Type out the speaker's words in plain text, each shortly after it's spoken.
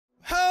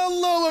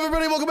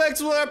welcome back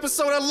to another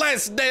episode of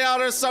Last Day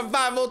on Earth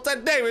Survival.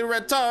 Today we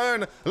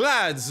return,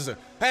 lads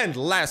and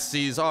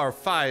lassies. Our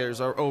fires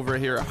are over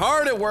here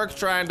hard at work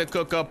trying to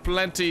cook up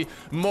plenty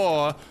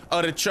more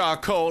of the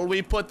charcoal.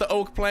 We put the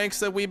oak planks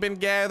that we've been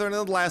gathering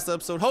in the last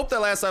episode. Hope that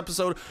last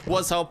episode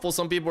was helpful.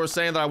 Some people were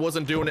saying that I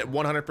wasn't doing it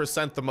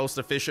 100% the most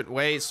efficient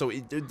way. So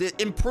the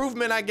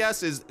improvement, I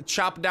guess, is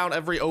chop down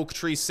every oak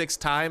tree 6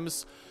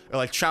 times. Or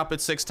like chop it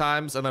 6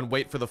 times and then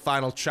wait for the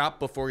final chop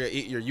before you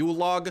eat your Yule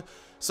log.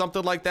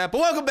 Something like that. But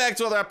welcome back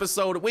to another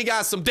episode. We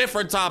got some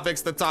different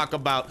topics to talk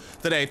about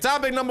today.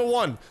 Topic number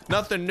 1,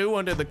 nothing new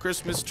under the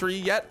Christmas tree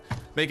yet.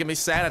 Making me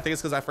sad. I think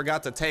it's because I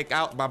forgot to take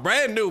out my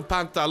brand new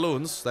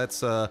pantaloons.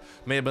 That's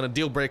may have been a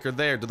deal breaker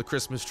there to the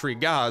Christmas tree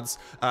gods.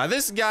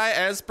 This guy,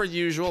 as per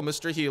usual,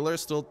 Mr. Healer,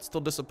 still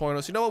disappointing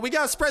us. You know what? We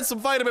gotta spread some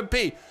vitamin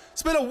P.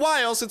 It's been a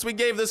while since we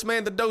gave this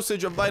man the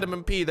dosage of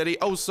vitamin P that he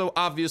oh so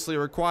obviously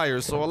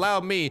requires. So allow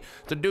me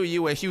to do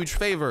you a huge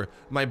favor,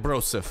 my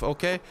brosif,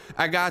 okay?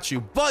 I got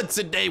you. But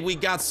today we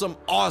got some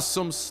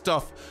awesome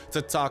stuff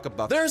to talk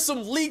about. There are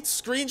some leaked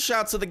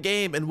screenshots of the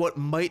game and what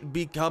might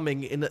be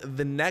coming in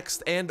the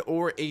next and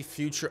or a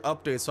future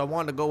update. So I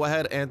wanted to go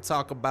ahead and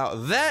talk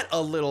about that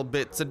a little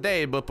bit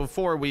today. But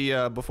before we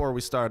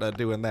start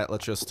doing that,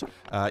 let's just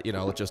you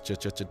know, let's just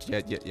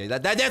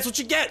that's what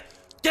you get.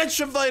 Get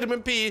your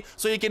vitamin P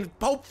so you can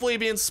hopefully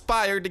be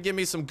inspired to give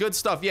me some good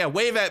stuff. Yeah,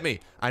 wave at me.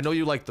 I know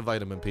you like the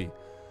vitamin P.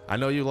 I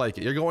know you like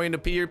it. You're going to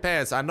pee your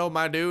pants. I know,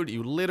 my dude.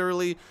 You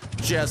literally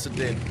just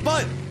did.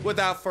 But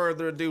without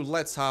further ado,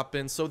 let's hop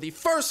in. So the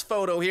first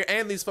photo here,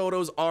 and these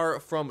photos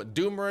are from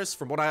Doomerous.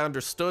 From what I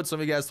understood,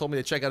 some of you guys told me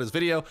to check out his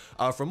video.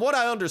 From what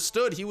I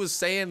understood, he was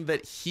saying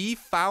that he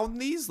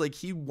found these. Like,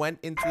 he went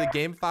into the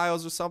game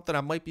files or something.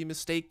 I might be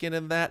mistaken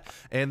in that.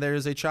 And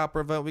there's a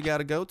chopper event we got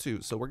to go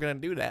to. So we're going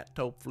to do that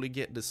to hopefully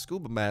get the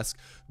scuba mask.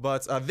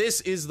 But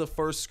this is the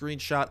first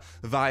screenshot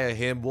via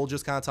him. We'll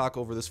just kind of talk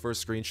over this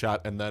first screenshot,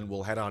 and then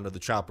we'll head on to the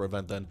chopper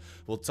event. Then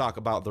we'll talk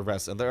about the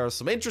rest. And there are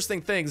some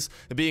interesting things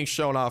being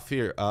shown off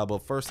here. But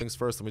first things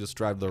first, let me just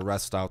drive the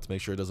rest out to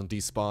make sure it doesn't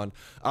despawn.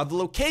 The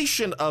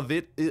location of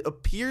it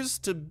appears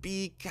to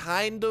be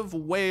kind of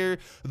where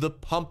the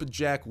pump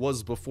jack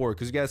was before,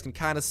 because you guys can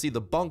kind of see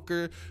the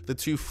bunker, the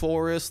 2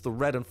 forests, the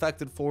red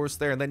infected forest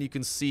there, and then you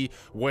can see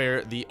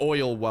where the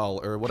oil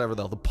well or whatever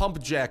the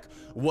pump jack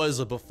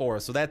was before.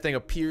 So that thing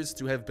appears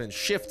to have been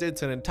shifted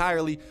to an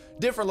entirely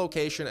different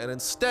location, and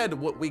instead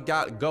what we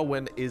got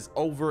going is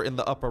over in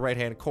the upper right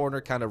hand corner,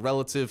 kind of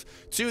relative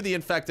to the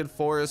infected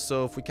forest.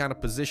 So if we kind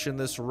of position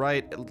this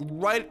right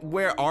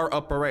where our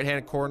upper right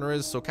hand corner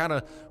is, so kind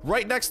of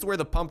right next to where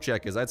the pump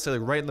jack is, I'd say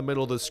like right in the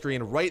middle of the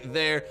screen, right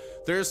there,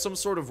 there's some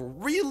sort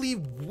of really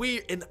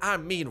weird, and I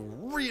mean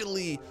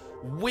really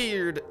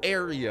weird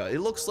area.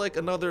 It looks like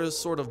another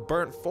sort of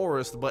burnt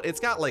forest, but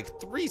it's got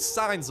like 3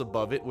 signs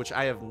above it, which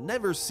I have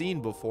never seen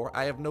before.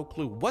 I have no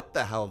clue what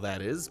the hell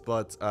that is,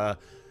 but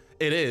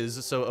it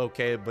is, so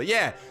okay. But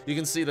yeah, you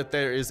can see that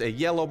there is a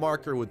yellow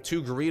marker with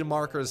 2 green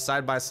markers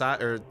side by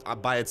side, or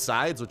by its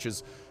sides, which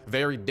is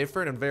very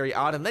different and very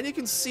odd. And then you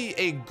can see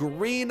a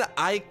green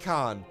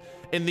icon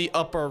in the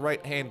upper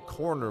right hand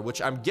corner,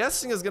 which I'm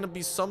guessing is going to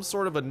be some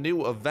sort of a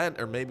new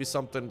event, or maybe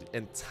something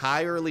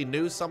entirely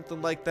new,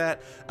 something like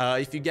that.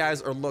 If you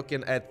guys are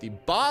looking at the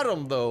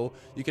bottom though,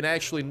 you can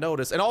actually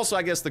notice, and also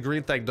I guess the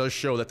green thing does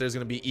show that there's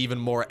going to be even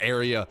more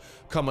area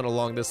coming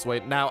along this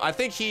way. Now I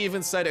think he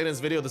even said in his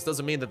video, this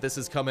doesn't mean that this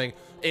is coming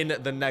in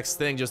the next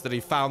thing, just that he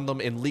found them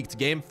in leaked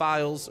game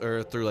files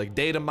or through like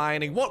data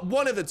mining.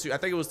 One of the two, I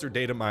think it was through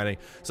data mining,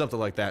 something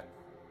like that.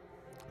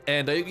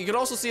 And you can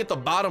also see at the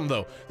bottom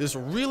though, this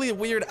really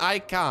weird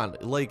icon.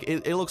 Like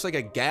it looks like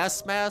a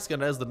gas mask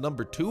and has the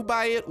number 2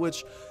 by it,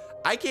 which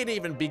I can't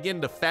even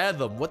begin to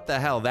fathom what the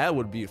hell that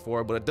would be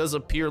for, but it does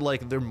appear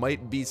like there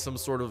might be some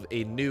sort of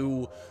a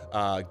new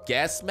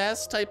gas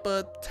mask type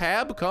of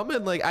tab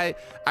coming. Like I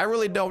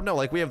really don't know.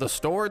 Like we have the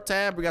store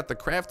tab, we got the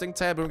crafting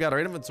tab, and we got our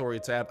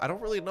inventory tab. I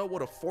don't really know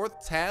what a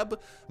 4th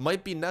tab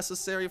might be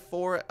necessary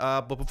for.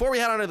 But before we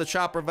head on to the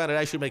chopper event, it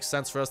actually makes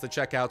sense for us to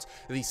check out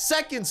the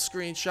second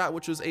screenshot,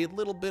 which was a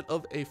little bit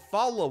of a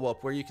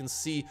follow-up where you can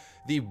see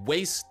the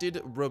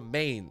wasted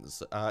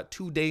remains.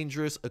 2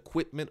 dangerous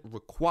equipment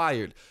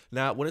required.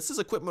 Now, when it says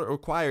equipment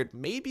required,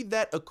 maybe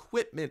that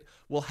equipment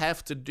will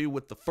have to do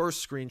with the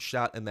first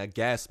screenshot and that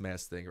gas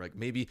mask thing. Like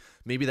maybe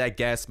that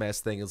gas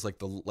mask thing is like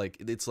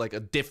it's like a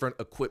different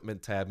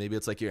equipment tab. Maybe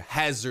it's like your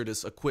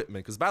hazardous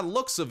equipment, because by the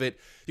looks of it,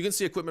 you can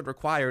see equipment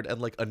required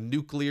and like a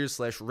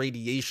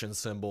nuclear/radiation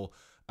symbol.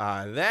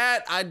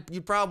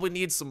 You probably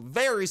need some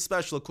very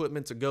special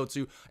equipment to go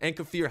to, and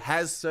Kafir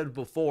has said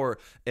before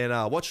in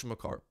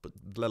whatchamacall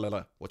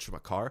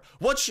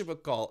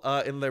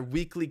in their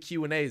weekly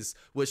Q&As,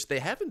 which they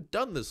haven't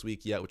done this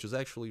week yet, which is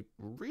actually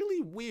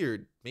really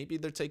weird maybe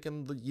they're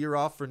taking the year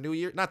off for New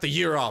Year. Not the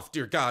year off,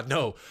 dear God,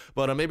 no.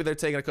 But maybe they're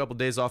taking a couple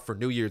days off for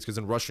New Year's, because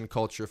in Russian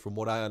culture, from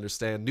what I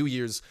understand, New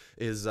Year's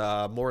is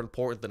more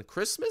important than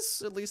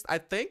Christmas, at least I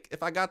think.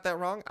 If I got that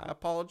wrong, I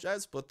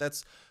apologize, but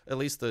that's at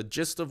least the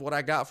gist of what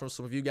I got from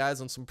some of you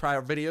guys on some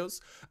prior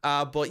videos.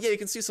 But yeah, you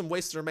can see some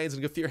wasted remains,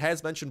 and Gafir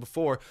has mentioned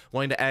before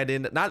wanting to add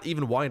in, not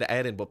even wanting to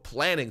add in, but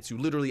planning to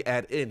literally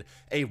add in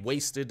a a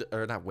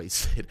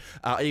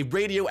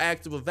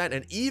radioactive event.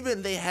 And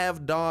even they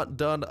have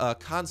done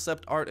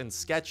concept art and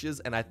sketches,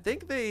 and I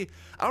think I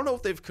don't know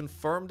if they've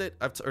confirmed it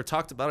or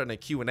talked about it in a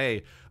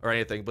Q&A or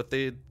anything, but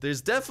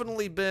there's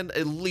definitely been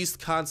at least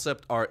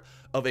concept art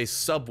of a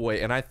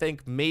subway, and I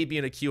think maybe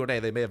in a Q&A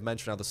they may have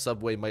mentioned how the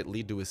subway might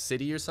lead to a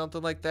city or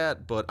something like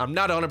that, but I'm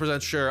not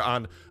 100% sure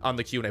on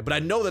the Q&A. But I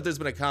know that there's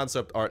been a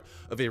concept art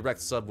of a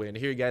wrecked subway, and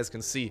here you guys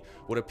can see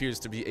what appears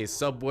to be a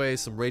subway,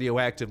 some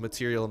radioactive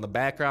material in the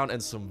background,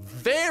 and some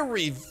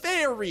very,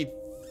 very,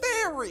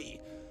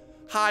 very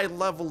high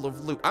level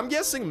of loot. I'm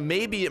guessing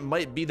maybe it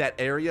might be that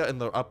area in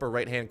the upper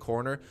right hand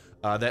corner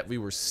that we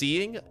were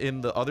seeing in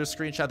the other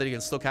screenshot that you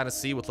can still kind of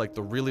see with like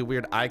the really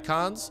weird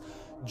icons.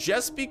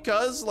 Just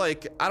because,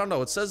 like, I don't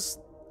know, it says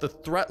the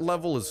threat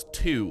level is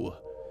 2,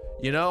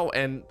 you know,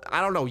 and I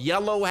don't know,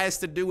 yellow has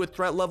to do with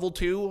threat level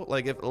 2.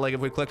 Like if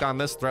we click on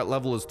this, threat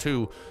level is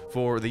 2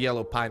 for the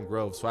yellow pine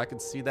grove. So I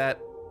could see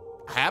that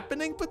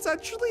happening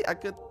potentially.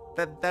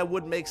 That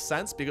would make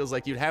sense, because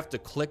like you'd have to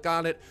click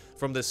on it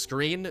from the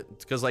screen,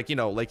 because like, you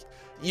know, like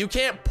you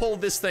can't pull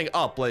this thing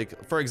up.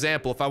 Like for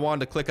example, if I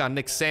wanted to click on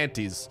Nick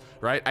Santes,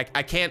 right,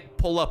 I can't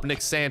pull up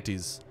Nick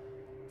Santes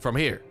from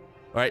here.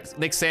 All right,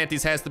 Nick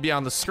Santes has to be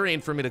on the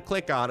screen for me to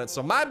click on it.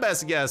 So my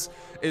best guess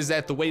is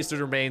that the wasted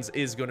remains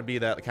is going to be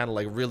that kind of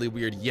like really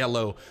weird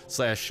yellow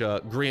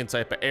 / green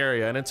type of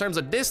area. And in terms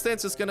of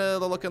distance, it's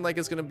looking like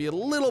it's gonna be a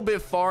little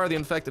bit far. The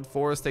infected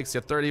forest takes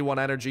you 31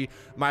 energy.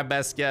 My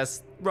best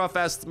guess, rough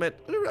estimate,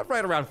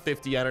 right around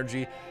 50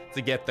 energy to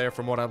get there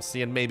from what I'm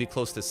seeing, maybe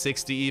close to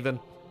 60 even.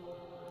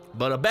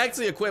 But back to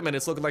the equipment,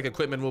 it's looking like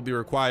equipment will be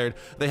required.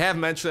 They have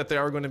mentioned that they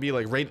are going to be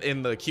like right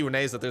in the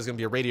Q&As that there's going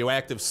to be a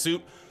radioactive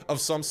suit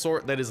of some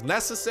sort that is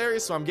necessary.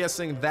 So I'm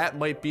guessing that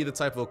might be the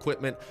type of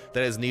equipment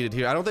that is needed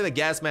here. I don't think the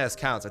gas mask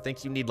counts. I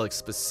think you need like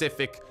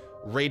specific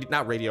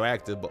not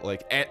radioactive, but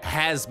like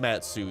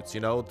hazmat suits, you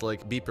know, to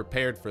like be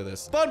prepared for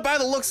this. But by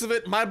the looks of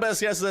it, my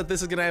best guess is that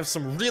this is gonna have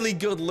some really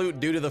good loot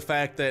due to the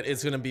fact that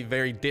it's gonna be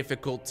very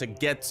difficult to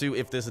get to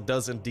if this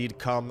does indeed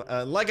come.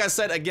 Like I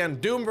said,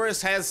 again,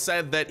 Doomris has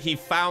said that he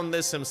found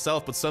this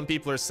himself, but some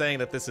people are saying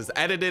that this is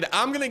edited.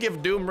 I'm gonna give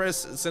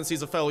Doomris, since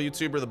he's a fellow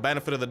YouTuber, the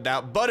benefit of the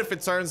doubt, but if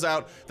it turns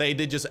out that he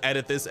did just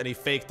edit this and he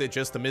faked it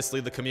just to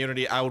mislead the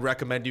community, I would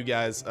recommend you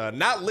guys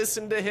not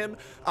listen to him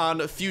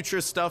on future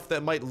stuff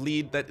that might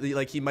lead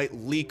like he might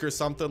leak or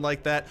something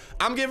like that.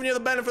 I'm giving you the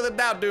benefit of the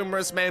doubt,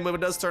 Doomris, man. But if it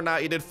does turn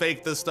out you did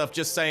fake this stuff,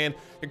 just saying,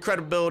 your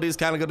credibility is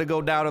kind of going to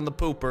go down in the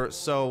pooper.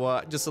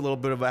 So just a little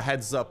bit of a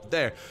heads up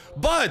there.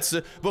 But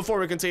before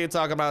we continue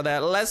talking about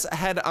that, let's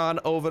head on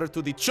over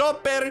to the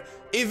Chopper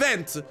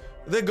event.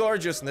 The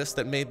gorgeousness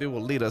that maybe will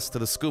lead us to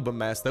the scuba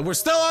mask that we're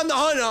still on the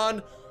hunt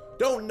on.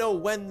 Don't know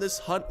when this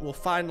hunt will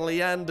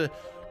finally end.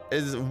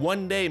 Is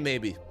one day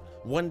maybe.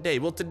 One day.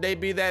 Will today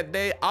be that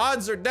day?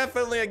 Odds are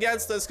definitely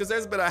against us, because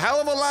there's been a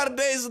hell of a lot of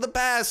days in the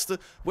past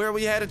where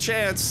we had a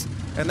chance,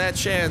 and that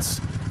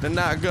chance did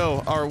not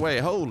go our way.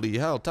 Holy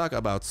hell, talk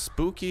about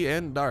spooky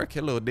and dark.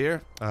 Hello,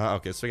 dear.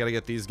 Okay, so we gotta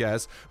get these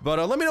guys. But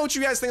let me know what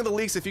you guys think of the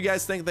leaks, if you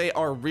guys think they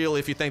are real,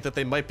 if you think that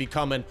they might be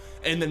coming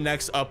in the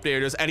next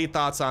update. There's any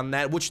thoughts on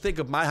that? What you think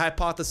of my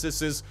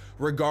hypotheses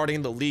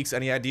regarding the leaks?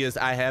 Any ideas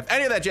I have?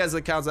 Any of that jazz in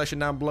the comment section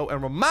down below.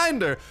 And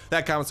reminder,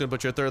 that comment's gonna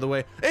put you a third of the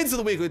way into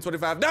the weekly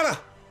 25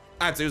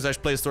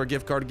 iTunes Play Store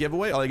gift card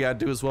giveaway. All you gotta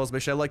do as well is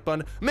make sure that like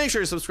button, make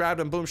sure you're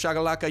subscribed, and boom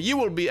shakalaka, you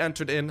will be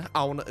entered in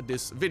on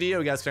this video.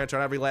 You guys can enter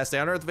on every last day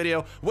on Earth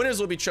video. Winners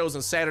will be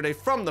chosen Saturday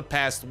from the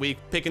past week.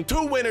 Picking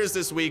 2 winners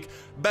this week.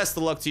 Best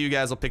of luck to you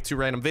guys. I'll pick 2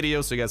 random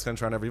videos, so you guys can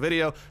enter on every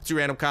video. 2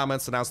 random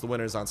comments, announce the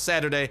winners on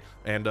Saturday,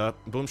 and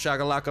boom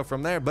shakalaka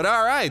from there. But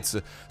all right,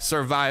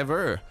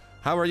 Survivor,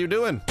 how are you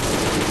doing?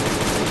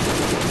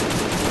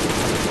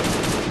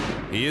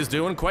 He is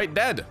doing quite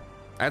dead.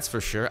 That's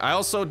for sure. I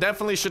also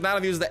definitely should not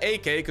have used the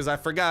AK, because I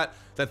forgot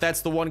that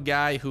that's the one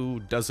guy who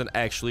doesn't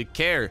actually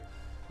care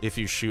if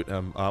you shoot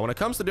him. When it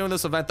comes to doing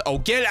this event, oh,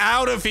 get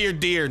out of here,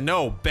 deer.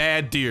 No,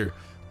 bad deer.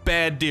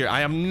 Bad deer.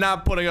 I am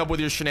not putting up with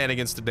your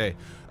shenanigans today.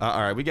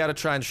 All right, we got to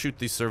try and shoot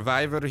the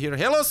Survivor here.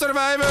 Hello,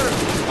 Survivor.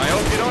 I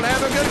hope you don't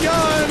have a good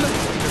gun,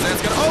 because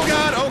that's gonna, oh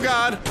God, oh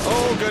God.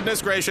 Oh,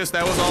 goodness gracious.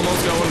 That was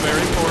almost going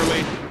very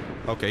poorly.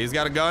 Okay, he's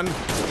got a gun.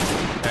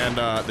 And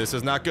this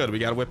is not good. We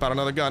gotta whip out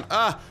another gun.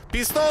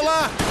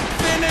 Pistola!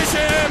 Finish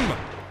him!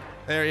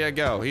 There you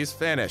go. He's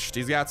finished.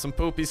 He's got some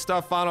poopy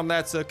stuff on him.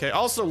 That's okay.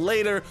 Also,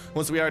 later,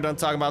 once we are done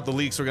talking about the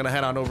leaks, we're gonna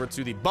head on over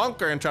to the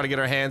bunker and try to get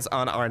our hands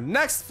on our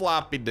next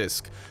floppy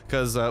disk,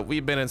 because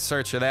we've been in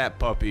search of that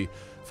puppy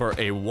for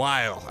a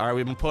while. All right,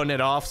 we've been putting it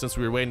off since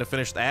we were waiting to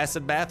finish the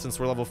acid bath, since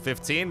we're level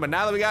 15. But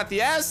now that we got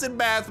the acid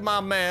bath, my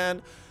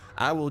man,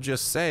 I will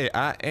just say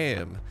I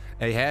am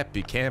a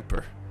happy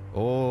camper.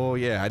 Oh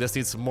yeah, I just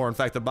need some more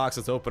infected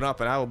boxes to open up,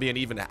 and I'll be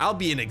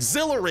an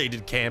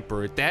exhilarated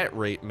camper at that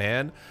rate,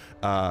 man.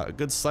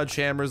 Good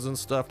sledgehammers and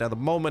stuff. Now the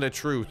moment of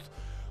truth,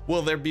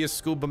 will there be a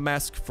scuba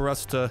mask for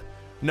us to?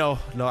 No,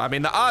 I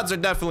mean the odds are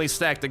definitely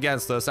stacked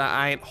against us.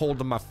 I ain't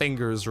holding my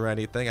fingers or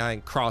anything. I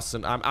am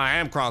crossing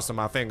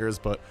my fingers,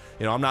 but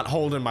you know I'm not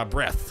holding my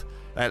breath.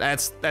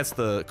 That's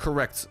the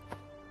correct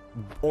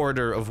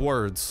order of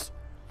words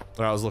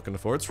that I was looking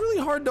for. It's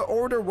really hard to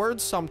order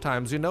words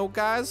sometimes, you know,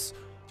 guys.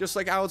 Just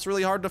like how it's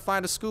really hard to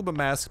find a scuba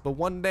mask, but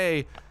one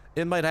day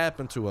it might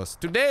happen to us.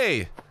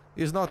 Today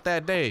is not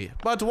that day,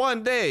 but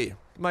one day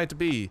might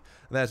be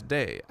that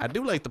day. I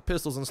do like the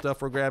pistols and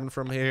stuff we're grabbing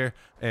from here,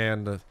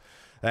 and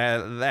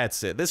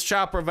that's it. This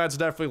chopper event's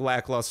definitely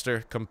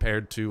lackluster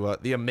compared to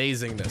the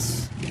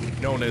amazingness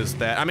known as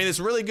that. I mean,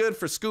 it's really good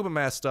for scuba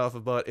mask stuff,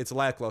 but it's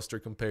lackluster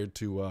compared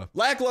to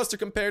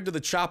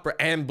the chopper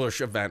ambush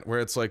event,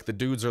 where it's like the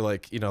dudes are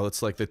like, you know,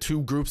 it's like the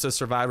two groups of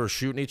survivors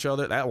shooting each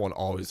other. That one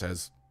always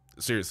has,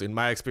 seriously, in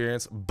my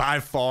experience,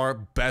 by far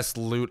best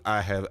loot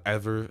I have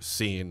ever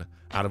seen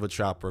out of a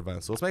chopper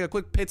event. So let's make a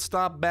quick pit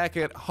stop back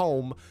at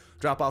home,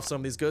 drop off some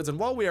of these goods, and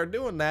while we are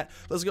doing that,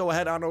 let's go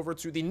ahead on over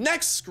to the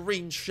next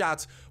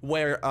screenshot,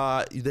 where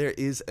there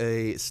is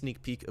a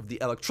sneak peek of the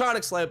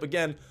electronics lab,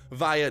 again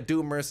via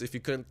Doomers. If you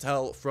couldn't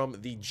tell from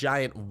the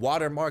giant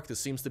watermark, this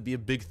seems to be a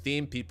big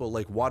theme. People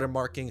like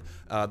watermarking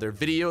their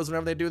videos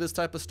whenever they do this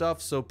type of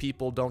stuff, so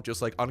people don't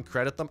just like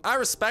uncredit them. I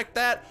respect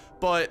that,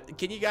 but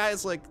can you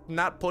guys like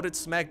not put it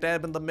smack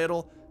dab in the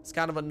middle? It's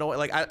kind of annoying.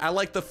 Like I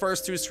like the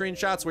first two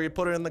screenshots where you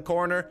put it in the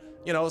corner,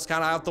 you know, it's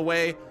kind of out the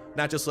way,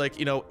 not just like,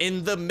 you know,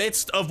 in the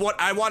midst of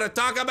what I want to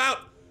talk about.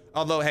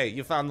 Although, hey,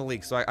 you found the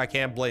leak, so I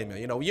can't blame you.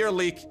 You know, your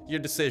leak, your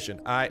decision.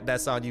 All right,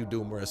 that's on you,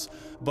 Doomers.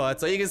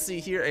 But you can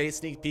see here a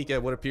sneak peek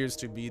at what appears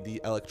to be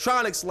the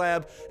electronics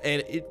lab,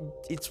 and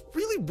it's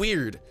really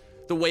weird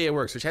the way it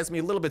works, which has me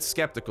a little bit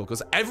skeptical,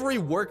 because every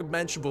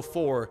workbench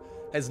before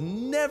has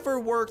never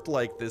worked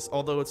like this,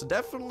 although it's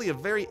definitely a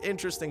very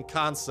interesting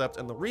concept.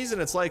 And the reason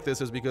it's like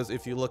this is because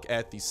if you look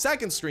at the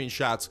second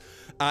screenshots,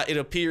 it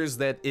appears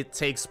that it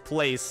takes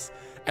place,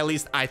 at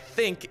least I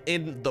think,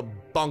 in the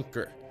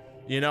bunker.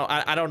 You know,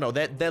 I don't know,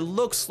 that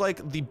looks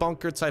like the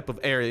bunker type of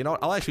area. You know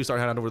what? I'll actually start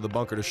heading over to the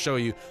bunker to show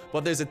you.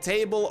 But there's a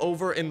table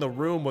over in the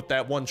room with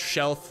that one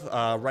shelf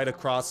right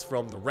across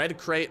from the red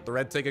crate, the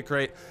red ticket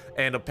crate,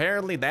 and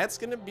apparently that's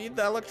gonna be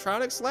the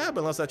electronics lab,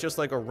 unless that's just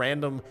like a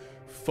random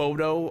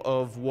photo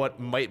of what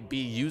might be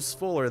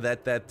useful, or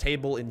that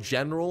table in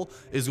general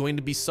is going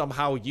to be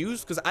somehow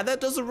used, because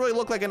that doesn't really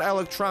look like an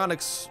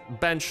electronics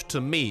bench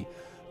to me.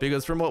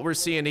 Because from what we're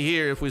seeing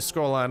here, if we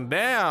scroll on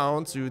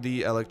down to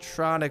the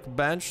electronic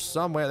bench,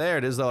 somewhere there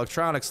it is, the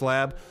electronics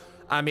lab.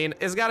 I mean,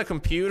 it's got a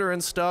computer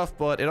and stuff,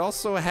 but it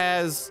also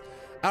has,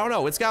 I don't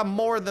know, it's got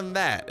more than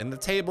that. And the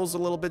table's a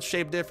little bit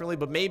shaped differently,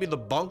 but maybe the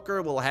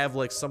bunker will have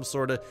like some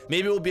sort of,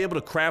 maybe we'll be able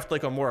to craft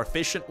like a more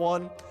efficient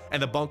one,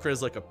 and the bunker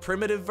is like a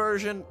primitive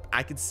version.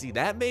 I could see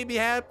that maybe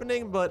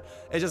happening, but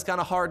it's just kind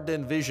of hard to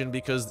envision,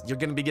 because you're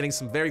going to be getting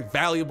some very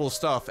valuable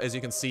stuff, as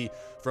you can see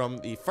from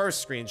the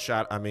first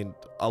screenshot. I mean,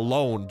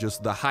 alone,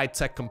 just the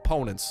high-tech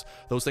components,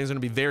 those things are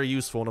going to be very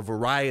useful in a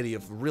variety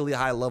of really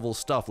high-level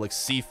stuff, like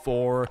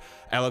C4,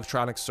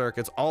 electronic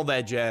circuits, all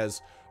that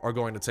jazz are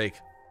going to take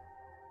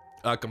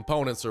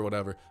components or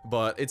whatever.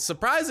 But it's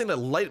surprising that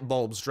light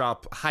bulbs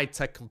drop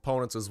high-tech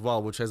components as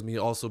well, which has me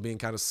also being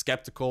kind of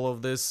skeptical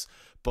of this.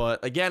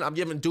 But again, I'm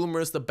giving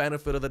Doomers the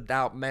benefit of the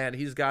doubt, man.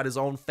 He's got his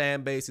own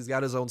fan base, he's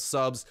got his own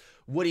subs.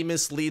 Would he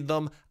mislead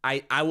them?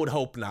 I would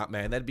hope not,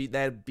 man.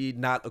 That'd be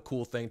not a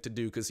cool thing to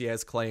do, because he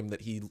has claimed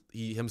that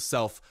he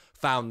himself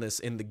found this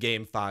in the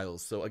game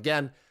files. So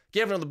again,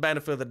 giving him the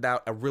benefit of the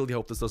doubt, I really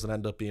hope this doesn't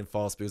end up being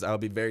false, because I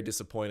would be very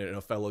disappointed in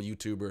a fellow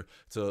YouTuber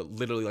to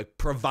literally like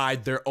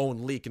provide their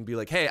own leak and be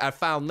like, hey, I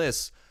found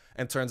this,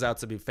 and turns out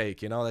to be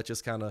fake. You know, that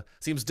just kind of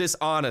seems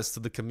dishonest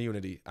to the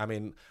community. I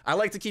mean, I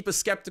like to keep a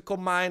skeptical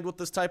mind with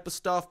this type of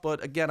stuff,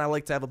 but again, I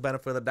like to have a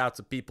benefit of the doubt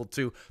to people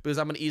too, because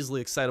I'm an easily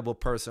excitable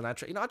person. I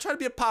try to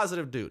be a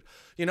positive dude,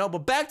 you know. But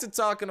back to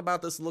talking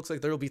about this, it looks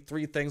like there will be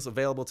 3 things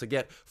available to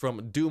get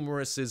from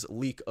Doomerus's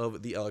leak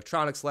of the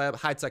electronics lab: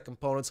 high-tech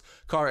components,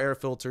 car air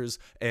filters,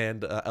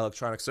 and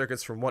electronic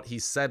circuits. From what he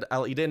said,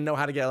 he didn't know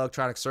how to get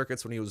electronic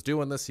circuits when he was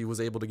doing this. He was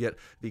able to get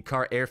the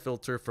car air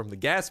filter from the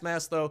gas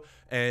mask though,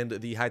 and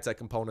the high-tech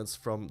components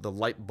from the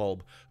light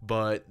bulb.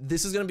 But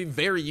this is going to be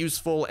very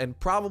useful, and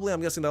probably, I'm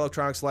guessing, the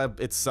electronics lab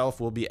itself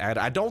will be added.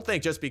 I don't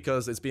think just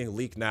because it's being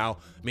leaked now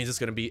means it's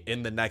going to be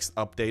in the next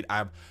update.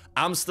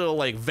 I'm still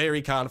like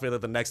very confident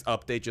that the next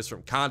update, just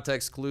from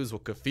context clues,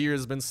 what Kafir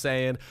has been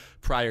saying,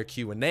 prior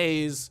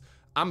Q&As,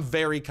 I'm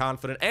very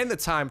confident, and the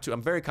time too.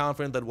 I'm very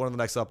confident that one of the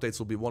next updates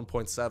will be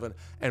 1.7,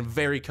 and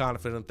very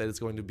confident that it's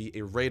going to be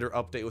a Raider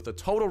update with a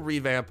total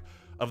revamp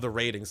of the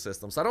rating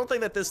system. So I don't think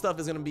that this stuff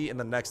is going to be in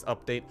the next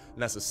update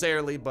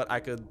necessarily, but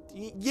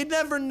you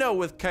never know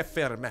with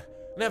Kafir, man.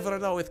 Never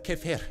know with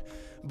Kafir.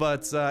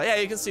 But yeah,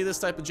 you can see this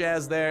type of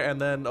jazz there, and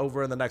then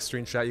over in the next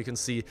screenshot, you can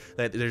see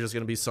that there's just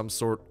gonna be some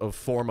sort of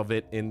form of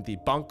it in the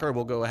bunker.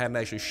 We'll go ahead and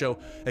actually show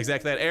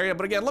exactly that area.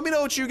 But again, let me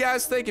know what you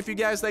guys think. If you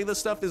guys think this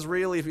stuff is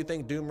real, if you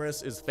think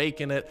Doomerus is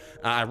faking it,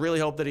 I really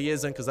hope that he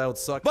isn't, because that would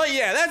suck. But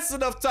yeah, that's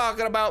enough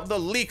talking about the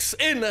leaks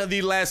in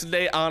the last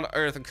day on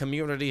Earth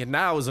community.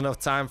 Now is enough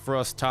time for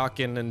us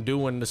talking and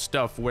doing the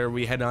stuff where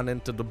we head on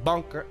into the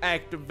bunker,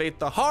 activate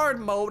the hard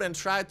mode, and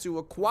try to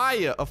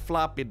acquire a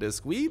floppy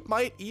disk. We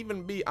might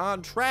even be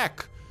on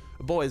track,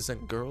 boys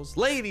and girls,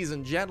 ladies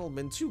and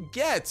gentlemen, to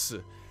get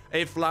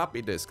a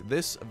floppy disk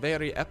this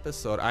very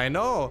episode. I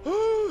know.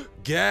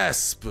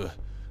 Gasp.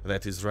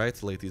 That is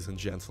right, ladies and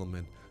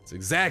gentlemen. It's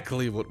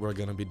exactly what we're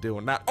gonna be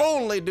doing. Not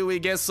only do we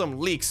get some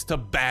leaks to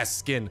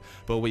bask in,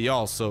 but we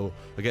also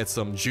get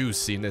some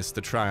juiciness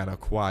to try and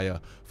acquire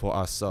for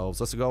ourselves.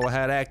 Let's go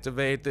ahead and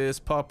activate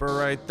this pupper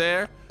right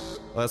there.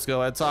 Let's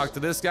go ahead and talk to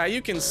this guy.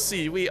 You can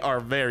see we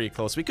are very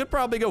close. We could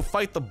probably go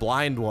fight the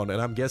blind one,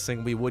 and I'm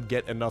guessing we would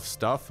get enough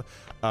stuff.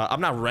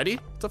 I'm not ready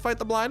to fight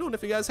the blind one,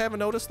 if you guys haven't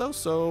noticed, though,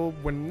 so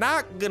we're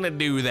not gonna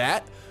do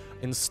that.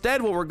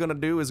 Instead, what we're gonna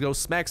do is go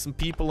smack some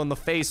people in the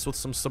face with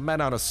some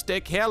cement on a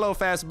stick. Hello,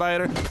 fast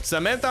biter.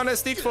 Cement on a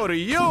stick for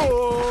you.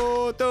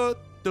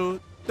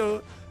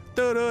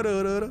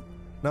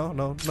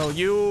 No,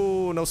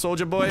 you, no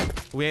Soldier Boy.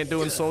 We ain't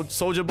doing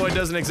Soldier Boy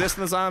doesn't exist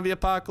in the zombie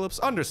apocalypse.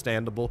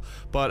 Understandable,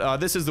 but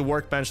this is the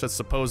workbench that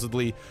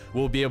supposedly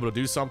will be able to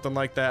do something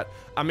like that.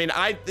 I mean,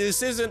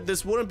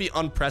 this wouldn't be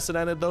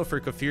unprecedented though for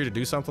Kafir to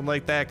do something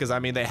like that, because I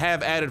mean they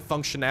have added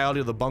functionality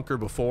to the bunker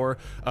before.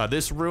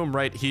 This room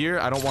right here,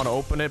 I don't want to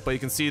open it, but you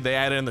can see they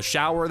added in the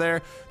shower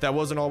there. That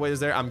wasn't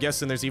always there. I'm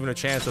guessing there's even a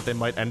chance that they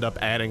might end up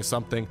adding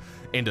something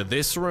into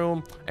this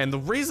room. And the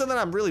reason that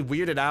I'm really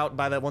weirded out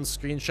by that one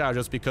screenshot,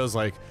 just because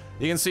like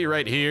you can see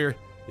right here,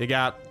 you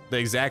got the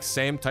exact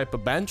same type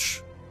of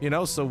bench, you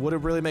know, so would it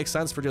really make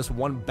sense for just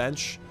one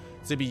bench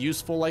to be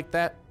useful like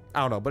that? I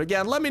don't know, but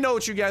again, let me know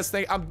what you guys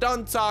think. I'm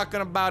done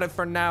talking about it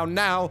for now.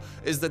 Now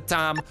is the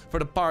time for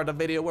the part of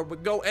the video where we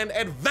go and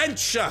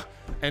adventure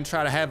and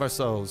try to have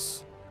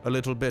ourselves a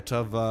little bit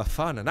of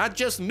fun. And not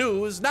just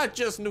news, not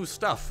just new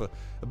stuff,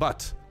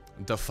 but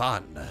the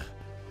fun.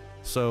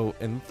 So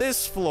in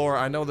this floor,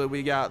 I know that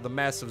we got the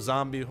massive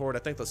zombie horde. I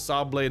think the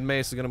saw blade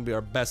mace is gonna be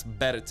our best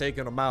bet at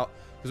taking them out,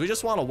 because we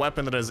just want a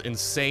weapon that has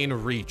insane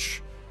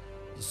reach.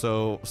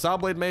 So saw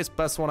blade mace,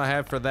 best one I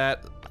have for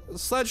that.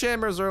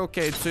 Sledgehammers are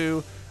okay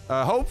too.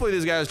 Hopefully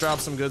these guys drop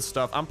some good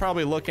stuff. I'm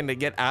probably looking to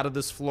get out of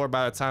this floor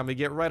by the time we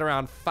get right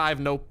around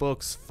 5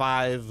 notebooks,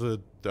 5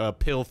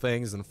 pill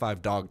things, and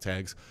 5 dog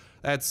tags.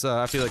 That's,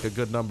 I feel like, a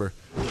good number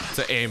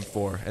to aim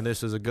for. And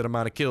this is a good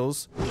amount of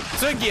kills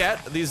to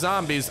get these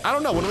zombies. I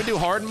don't know, when we do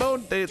hard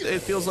mode,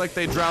 it feels like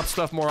they drop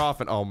stuff more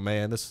often. Oh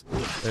man,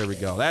 there we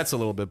go. That's a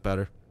little bit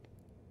better.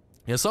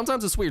 Yeah,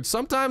 sometimes it's weird.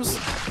 Sometimes,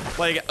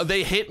 like,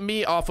 they hit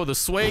me off of the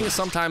swing.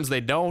 Sometimes they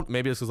don't.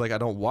 Maybe it's because, like, I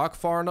don't walk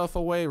far enough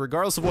away.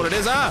 Regardless of what it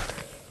is, I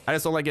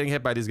just don't like getting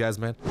hit by these guys,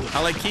 man.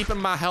 I like keeping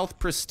my health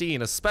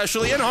pristine,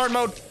 especially in hard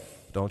mode.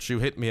 Don't you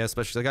hit me,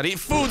 especially I gotta eat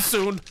food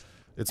soon.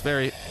 It's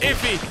very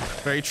iffy,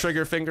 very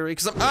trigger fingery,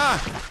 because I'm,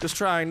 just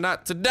trying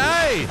not to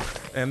die.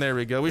 And there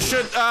we go. We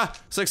should,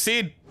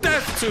 succeed.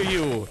 Death to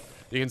you.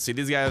 You can see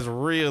these guys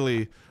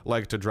really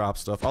like to drop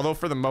stuff. Although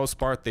for the most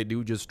part, they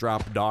do just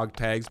drop dog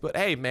tags. But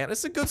hey, man,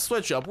 it's a good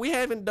switch up. We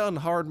haven't done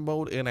hard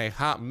mode in a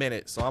hot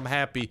minute, so I'm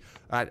happy.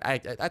 I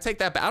take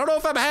that back. I don't know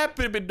if I'm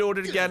happy to be doing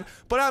it again,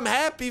 but I'm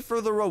happy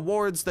for the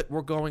rewards that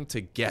we're going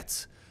to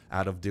get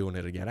out of doing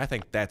it again. I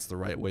think that's the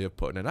right way of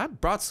putting it. I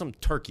brought some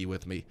turkey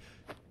with me.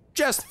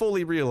 Just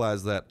fully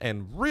realized that,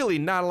 and really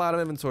not a lot of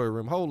inventory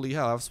room. Holy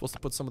hell, I was supposed to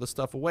put some of the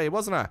stuff away,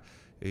 wasn't I?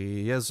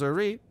 Yes,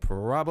 sirree,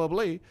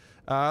 probably.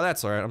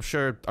 That's all right. I'm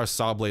sure our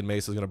saw blade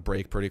mace is gonna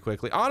break pretty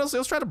quickly. Honestly,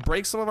 let's try to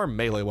break some of our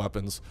melee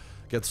weapons.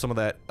 Get some of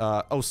that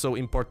oh so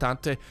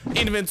importante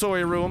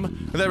inventory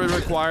room that we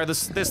require.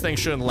 This thing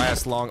shouldn't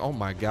last long. Oh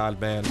my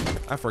god, man.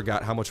 I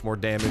forgot how much more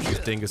damage these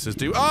dinguses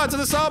do. Oh, to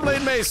the saw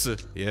blade mace.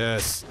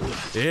 Yes.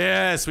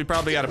 Yes, we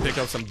probably gotta pick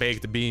up some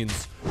baked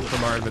beans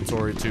from our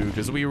inventory too,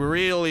 because we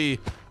really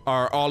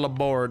are all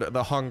aboard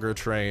the hunger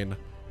train.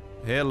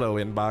 Hello,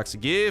 inbox.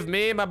 Give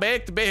me my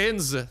baked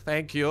beans.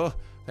 Thank you.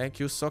 Thank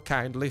you so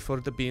kindly for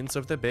the beans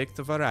of the baked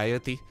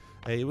variety.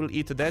 I will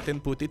eat that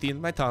and put it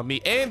in my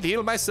tummy and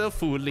heal myself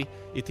fully.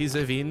 It is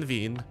a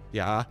win-win.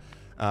 Yeah.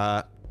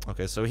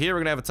 Okay, so here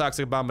we're gonna have a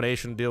toxic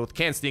abomination to deal with.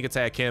 Can't sneak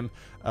attack him.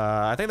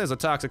 I think there's a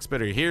toxic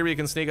spitter here we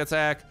can sneak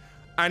attack.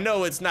 I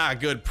know it's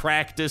not good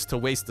practice to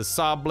waste the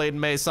saw blade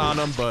mace on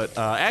them, but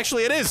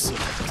actually it is.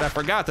 Because I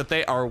forgot that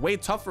they are way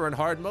tougher in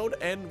hard mode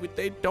and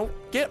they don't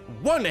get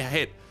one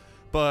hit.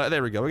 But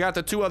there we go. We got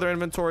the 2 other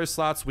inventory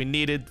slots we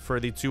needed for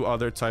the 2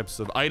 other types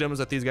of items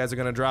that these guys are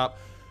gonna drop.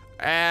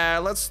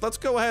 Let's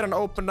go ahead and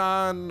open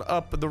on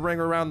up the ring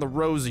around the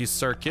rosy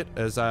circuit,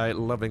 as I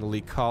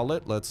lovingly call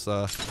it. Let's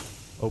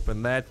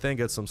open that thing,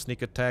 get some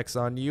sneak attacks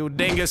on you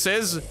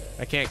dinguses.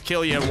 I can't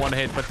kill you in one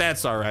hit, but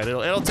that's all right.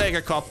 It'll take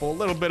a couple, a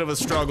little bit of a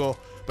struggle,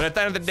 but at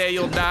the end of the day,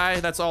 you'll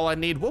die. That's all I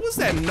need. What was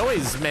that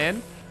noise,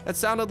 man? That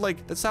sounded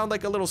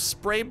like a little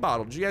spray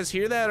bottle. Did you guys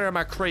hear that, or am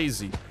I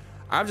crazy?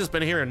 I've just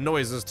been hearing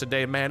noises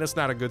today, man. It's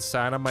not a good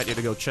sign. I might need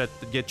to go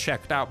get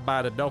checked out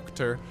by the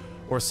doctor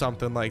or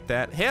something like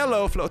that.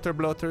 Hello, floater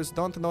bloaters.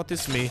 Don't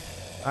notice me.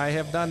 I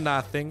have done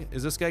nothing.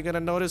 Is this guy gonna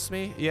notice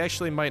me? He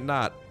actually might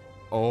not.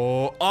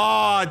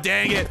 Oh,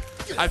 dang it.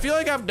 I feel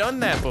like I've done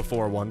that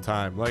before one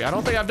time. Like, I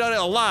don't think I've done it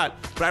a lot,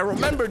 but I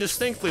remember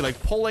distinctly,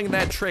 like, pulling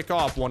that trick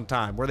off one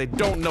time where they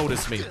don't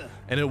notice me.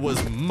 And it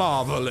was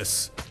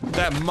marvelous.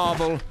 That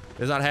marvel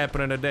is not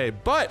happening today.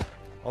 But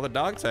all the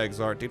dog tags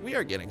are. Dude, we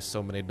are getting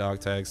so many dog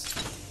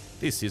tags.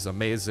 This is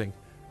amazing.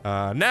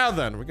 Now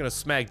then, we're gonna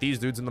smack these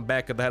dudes in the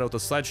back of the head with a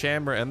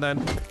sledgehammer, and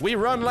then we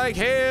run like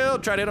hell.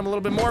 Try to hit them a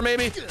little bit more,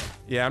 maybe.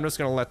 Yeah, I'm just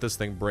gonna let this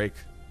thing break.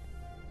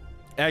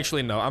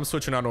 Actually, no, I'm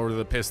switching on over to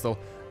the pistol.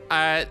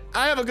 I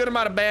have a good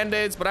amount of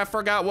band-aids, but I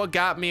forgot what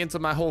got me into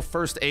my whole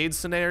first aid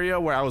scenario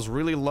where I was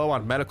really low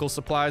on medical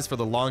supplies for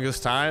the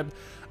longest time.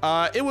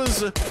 It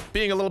was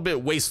being a little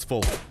bit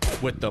wasteful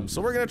with them.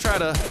 So we're gonna try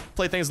to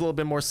play things a little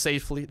bit more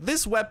safely.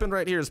 This weapon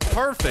right here is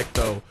perfect,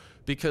 though,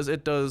 because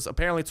it does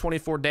apparently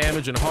 24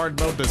 damage in hard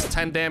mode, does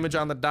 10 damage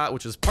on the dot,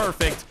 which is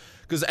perfect,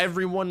 because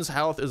everyone's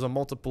health is a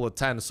multiple of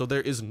 10, so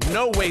there is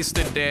no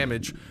wasted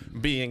damage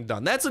being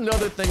done. That's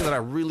another thing that I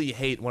really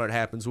hate when it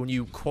happens, when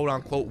you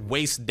quote-unquote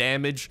waste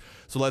damage.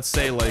 So let's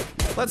say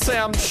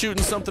I'm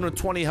shooting something with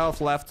 20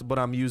 health left, but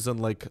I'm using,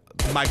 like,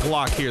 my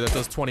Glock here that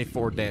does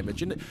 24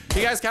 damage. And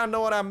you guys kind of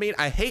know what I mean?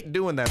 I hate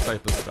doing that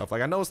type of stuff.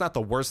 Like, I know it's not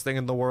the worst thing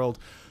in the world,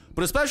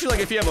 but especially,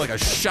 like, if you have, like, a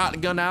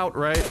shotgun out,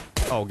 right?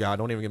 Oh, God,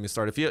 don't even get me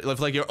started. If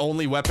like, your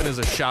only weapon is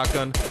a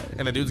shotgun,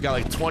 and the dude's got,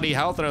 like, 20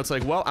 health, and it's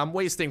like, well, I'm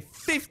wasting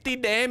 50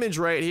 damage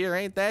right here.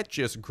 Ain't that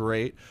just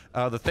great?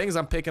 The things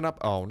I'm picking up...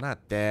 Oh,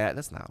 not that.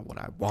 That's not what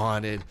I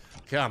wanted.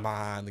 Come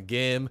on, the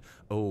game.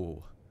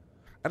 Oh.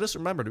 I just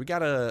remembered, we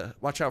gotta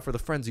watch out for the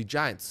frenzied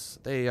giants.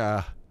 They,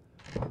 kind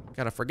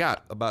of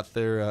forgot about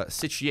their,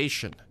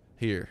 situation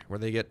here, where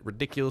they get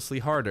ridiculously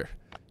harder.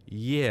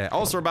 Yeah.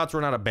 Also, we're about to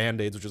run out of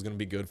band-aids, which is going to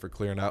be good for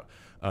clearing out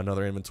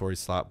another inventory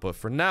slot. But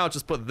for now,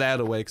 just put that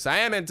away, because I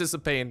am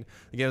anticipating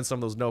getting some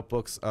of those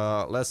notebooks.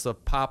 Let's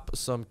pop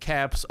some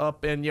caps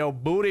up in your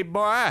booty,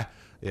 boy.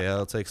 Yeah,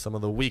 I'll take some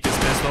of the weakest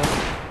pistol.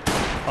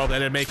 Oh, that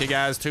didn't make you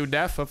guys too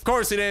deaf. Of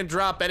course he didn't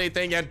drop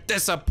anything. A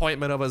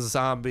disappointment of a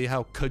zombie.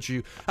 How could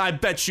you? I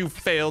bet you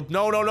failed.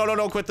 No,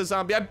 quit the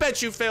zombie. I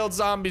bet you failed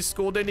zombie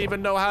school. Didn't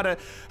even know how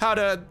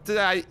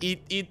to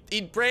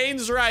eat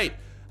brains right.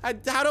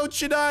 How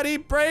don't you not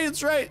eat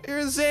brains right? You're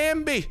a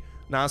zombie.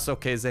 Nah, it's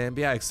okay,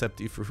 Zambi. I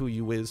accept you for who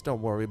you is.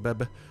 Don't worry,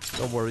 baby.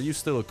 Don't worry. You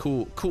still a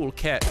cool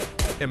cat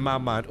in my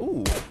mind.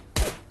 Ooh.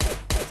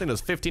 I think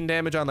there's 15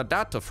 damage on the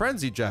dot to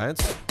frenzy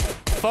giants.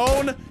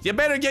 Phone, you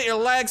better get your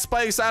lag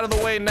spikes out of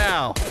the way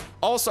now.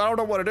 Also, I don't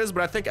know what it is,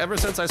 but I think ever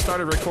since I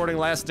started recording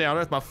Last Day on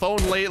Earth, my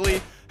phone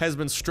lately has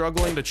been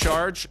struggling to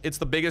charge. It's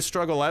the biggest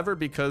struggle ever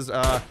because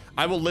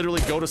I will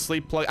literally go to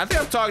sleep, I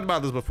think I've talked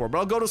about this before, but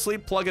I'll go to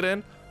sleep, plug it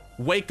in,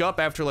 wake up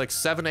after like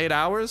 7-8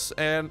 hours,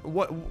 and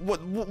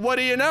what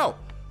do you know?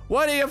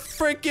 What do you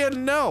freaking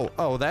know?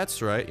 Oh, that's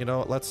right. You know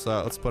what?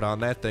 Let's put on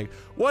that thing.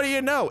 What do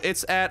you know?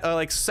 It's at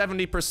like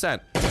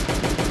 70%.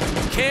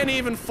 Can't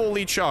even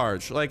fully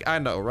charge. Like, I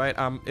know, right?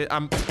 I'm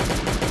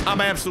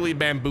absolutely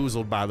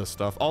bamboozled by this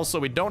stuff.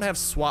 Also, we don't have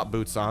SWAT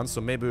boots on, so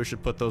maybe we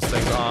should put those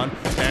things on.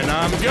 And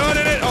I'm good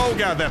at it. Oh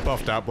God, that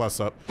buffed out. Bless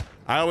up.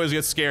 I always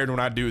get scared when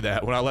I do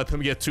that. When I let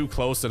them get too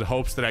close in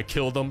hopes that I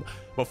kill them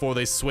before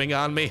they swing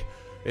on me.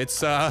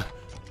 It's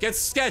gets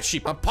sketchy.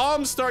 My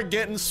palms start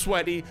getting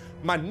sweaty.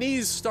 My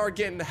knees start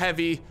getting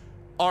heavy.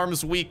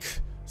 Arms weak.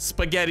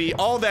 Spaghetti.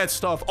 All that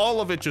stuff.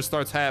 All of it just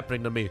starts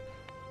happening to me.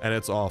 And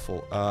it's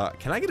awful.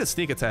 Can I get a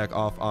sneak attack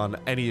off on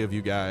any of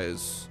you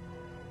guys?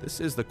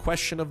 This is the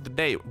question of the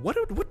day. What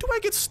do I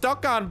get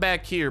stuck on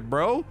back here,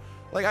 bro?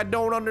 Like, I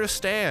don't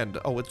understand.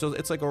 Oh,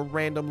 it's like a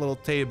random little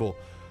table.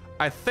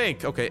 I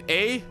think, okay,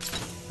 A,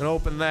 gonna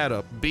open that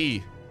up.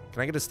 B,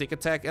 can I get a sneak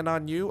attack in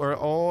on you? Or,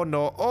 oh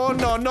no,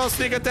 no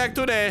sneak attack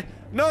today.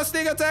 No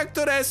sneak attack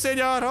today,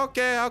 senor.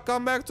 Okay, I'll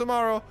come back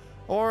tomorrow.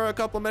 Or a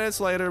couple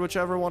minutes later,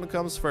 whichever one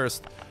comes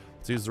first.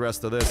 Let's use the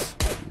rest of this.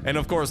 And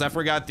of course, I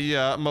forgot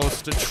the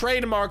most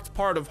trademarked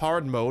part of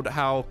hard mode,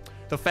 how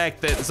the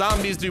fact that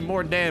zombies do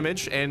more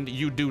damage and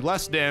you do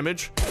less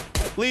damage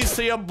leads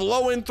to you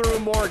blowing through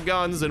more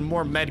guns and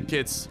more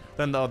medkits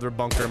than the other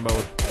bunker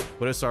mode.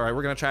 But it's alright,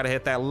 we're gonna try to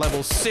hit that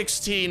level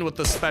 16 with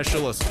the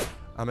specialist.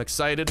 I'm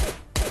excited.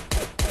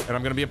 And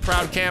I'm gonna be a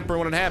proud camper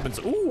when it happens.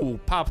 Ooh,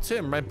 popped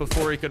him right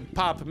before he could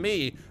pop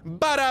me.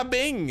 Bada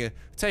bing!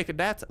 Take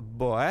that,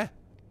 boy.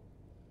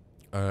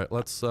 Alright,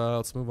 let's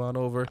move on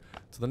over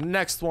to the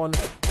next one.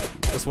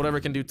 Just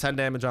whatever can do 10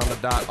 damage on the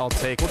dot, I'll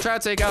take. We'll try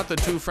to take out the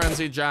 2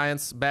 frenzied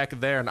giants back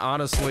there, and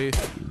honestly,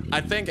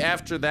 I think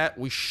after that,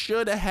 we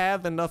should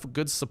have enough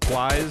good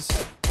supplies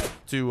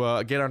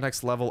to get our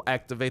next level,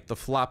 activate the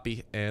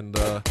floppy, and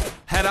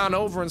head on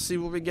over and see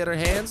what we get our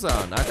hands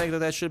on. I think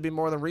that should be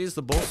more than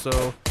reasonable,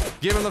 so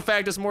given the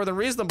fact it's more than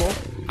reasonable,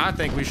 I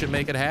think we should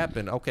make it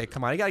happen. Okay,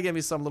 come on, you gotta give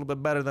me something a little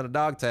bit better than the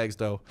dog tags,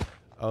 though.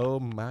 Oh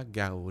my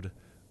God.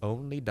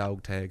 Only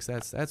dog tags.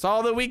 That's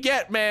all that we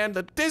get, man.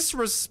 The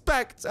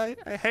disrespect. I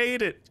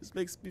hate it. Just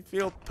makes me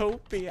feel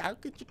poopy. How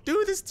could you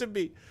do this to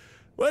me?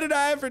 What did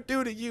I ever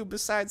do to you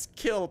besides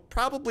kill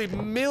probably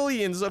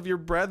millions of your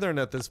brethren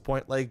at this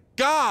point? Like,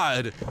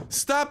 God,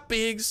 stop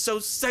being so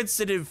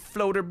sensitive,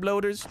 floater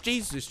bloaters.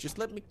 Jesus, just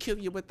let me kill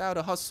you without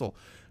a hustle.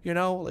 You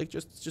know, like,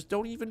 just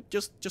don't even,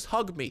 just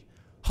hug me.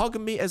 Hug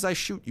me as I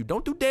shoot you.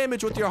 Don't do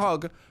damage with your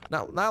hug.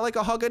 Not like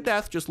a hug of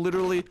death. Just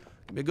literally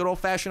give me a good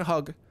old-fashioned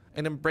hug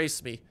and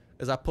embrace me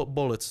as I put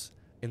bullets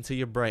into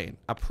your brain.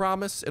 I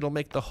promise it'll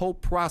make the whole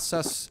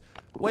process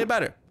way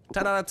better.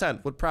 10 out of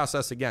 10 would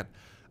process again.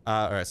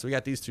 All right, so we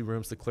got these 2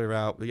 rooms to clear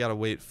out. We gotta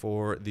wait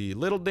for the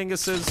little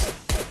dinguses.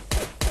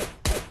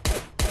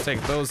 Take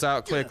those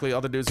out quickly.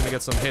 Other dude's gonna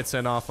get some hits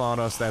in off on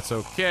us. That's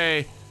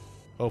okay.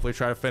 Hopefully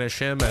try to finish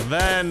him, and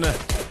then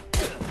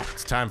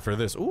it's time for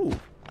this. Ooh,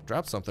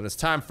 drop something. It's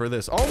time for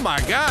this. Oh my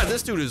God,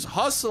 this dude is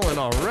hustling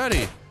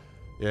already.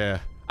 Yeah,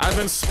 I've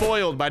been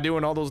spoiled by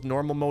doing all those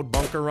normal mode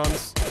bunker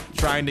runs,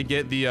 trying to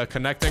get the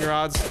connecting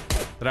rods,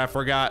 that I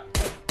forgot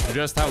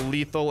just how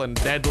lethal and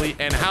deadly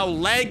and how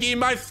laggy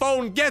my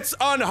phone gets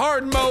on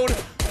hard mode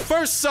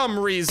for some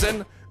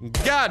reason.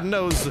 God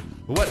knows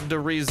what the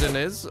reason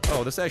is.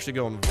 Oh, this is actually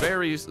going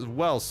very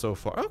well so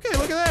far. Okay,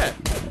 look at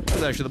that.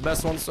 That's actually the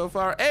best one so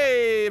far.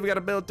 Hey, we got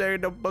a military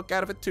notebook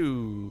out of it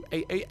too.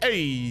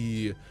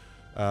 Hey.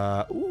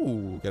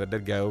 Ooh, got a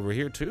dead guy over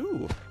here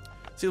too.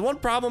 See, the one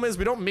problem is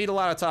we don't meet a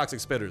lot of toxic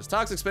spitters.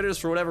 Toxic spitters,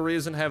 for whatever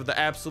reason, have the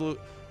absolute,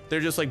 they're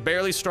just like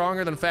barely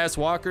stronger than fast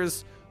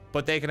walkers,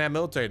 but they can have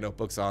military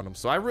notebooks on them.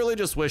 So I really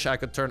just wish I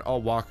could turn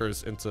all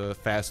walkers into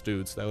fast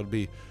dudes. That would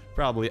be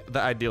probably the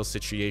ideal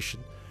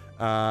situation.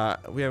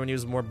 We haven't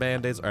used more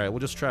band-aids. All right, we'll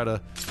just try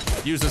to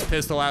use this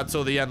pistol out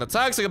till the end. The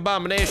toxic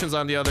abominations,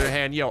 on the other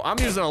hand, yo, I'm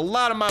using a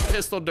lot of my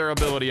pistol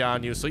durability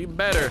on you, so you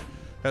better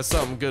have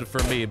something good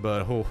for me.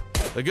 But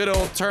the good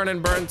old turn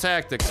and burn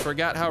tactics.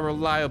 Forgot how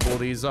reliable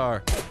these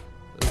are.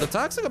 Is the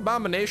toxic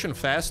abomination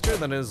faster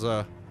than his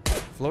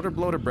floater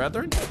bloater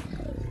brethren?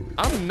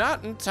 I'm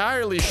not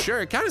entirely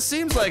sure. It kind of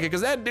seems like it,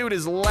 because that dude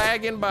is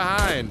lagging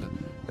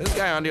behind. This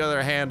guy, on the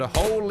other hand,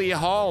 holy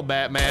haul,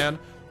 Batman.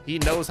 He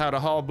knows how to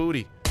haul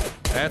booty.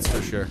 That's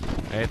for sure.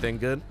 Anything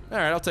good? All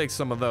right, I'll take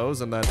some of those,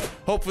 and then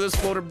hopefully this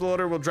floater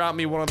bloater will drop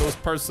me one of those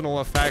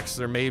personal effects,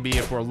 or maybe,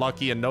 if we're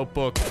lucky, a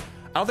notebook.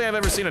 I don't think I've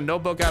ever seen a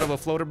notebook out of a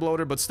floater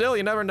bloater, but still,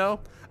 you never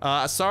know.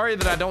 Sorry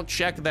that I don't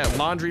check that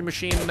laundry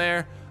machine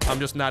there. I'm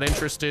just not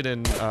interested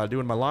in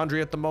doing my laundry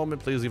at the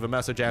moment. Please leave a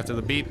message after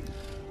the beep.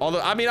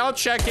 Although, I mean, I'll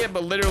check it,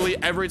 but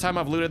literally every time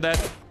I've looted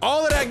that,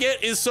 all that I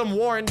get is some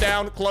worn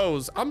down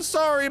clothes. I'm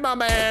sorry, my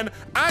man.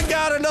 I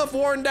got enough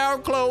worn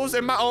down clothes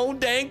in my own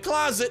dang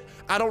closet.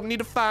 I don't need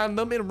to find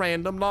them in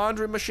random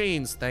laundry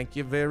machines. Thank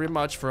you very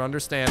much for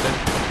understanding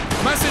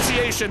my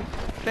situation.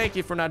 Thank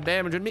you for not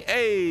damaging me.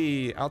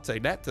 Hey, I'll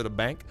take that to the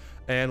bank.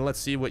 And let's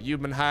see what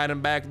you've been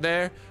hiding back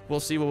there. We'll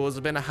see what was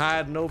been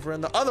hiding over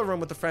in the other room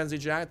with the frenzy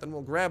giant. Then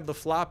we'll grab the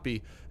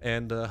floppy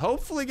and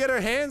hopefully get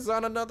our hands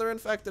on another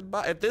infected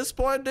box. At this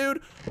point,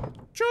 dude,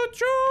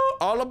 choo-choo,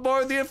 all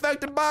aboard the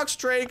infected box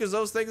train, because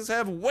those things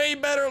have way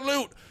better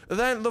loot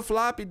than the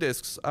floppy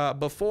disks.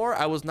 Before,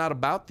 I was not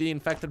about the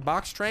infected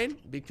box train,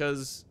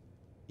 because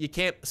you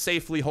can't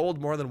safely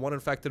hold more than one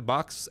infected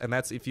box, and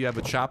that's if you have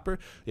a chopper.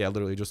 Yeah,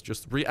 literally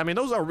I mean,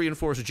 those are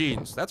reinforced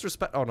jeans. That's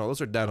respect. Oh no,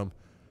 those are denim.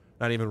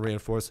 Not even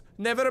reinforced.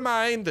 Never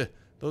mind.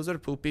 Those are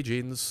poopy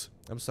jeans.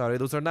 I'm sorry.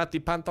 Those are not the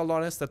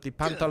pantalones that the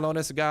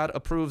pantalones God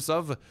approves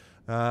of.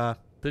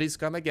 Please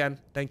come again.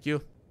 Thank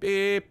you.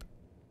 Beep.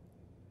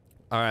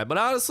 All right, but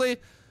honestly,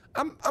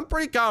 I'm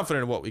pretty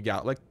confident in what we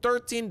got. Like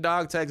 13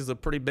 dog tags is a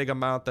pretty big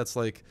amount. That's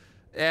like,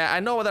 yeah, I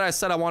know that I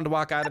said I wanted to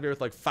walk out of here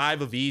with like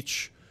 5 of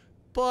each,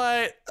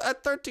 but a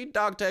 13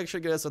 dog tag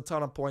should get us a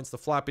ton of points. The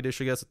floppy disk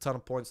should get us a ton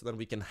of points, so then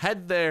we can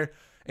head there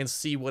and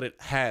see what it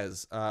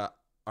has.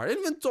 Our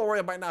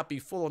inventory might not be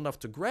full enough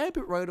to grab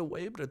it right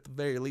away, but at the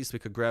very least, we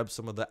could grab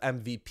some of the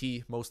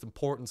MVP, most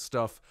important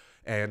stuff,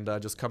 and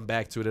just come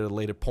back to it at a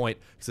later point,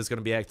 because it's going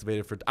to be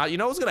activated for... you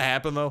know what's going to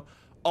happen, though?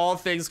 All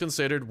things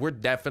considered, we're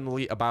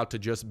definitely about to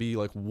just be,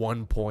 like,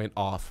 1 point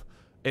off.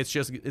 It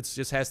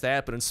just has to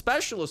happen. And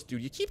Specialist,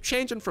 dude, you keep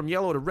changing from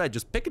yellow to red.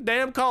 Just pick a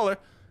damn color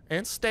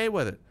and stay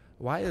with it.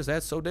 Why is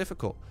that so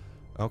difficult?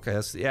 Okay,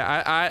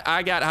 yeah,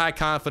 I got high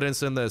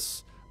confidence in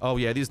this. Oh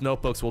yeah, these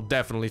notebooks will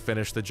definitely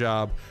finish the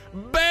job.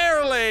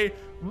 Barely,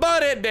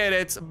 but it did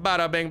it.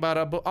 Bada bing,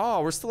 bada boom.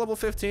 Oh, we're still level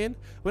 15.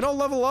 We don't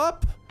level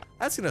up?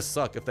 That's gonna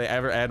suck if they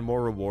ever add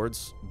more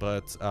rewards,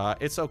 but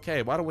it's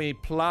okay. Why don't we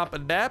plop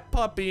that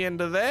puppy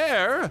into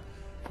there?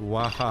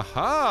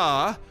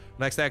 Wahaha.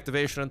 Next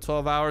activation in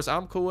 12 hours.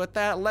 I'm cool with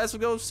that. Let's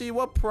go see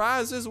what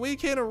prizes we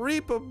can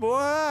reap,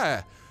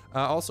 boy.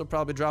 Also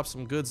probably drop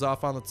some goods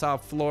off on the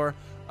top floor.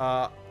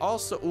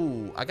 Also,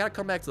 ooh, I gotta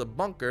come back to the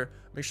bunker.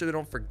 Make sure they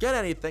don't forget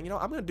anything. You know,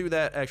 I'm gonna do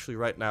that actually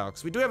right now,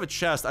 because we do have a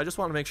chest. I just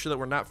want to make sure that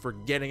we're not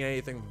forgetting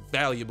anything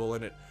valuable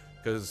in it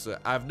because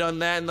I've done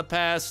that in the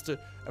past, and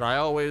I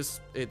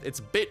always, it's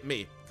bit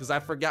me, because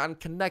I've forgotten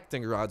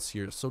connecting rods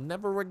here. So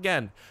never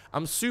again.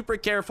 I'm super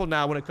careful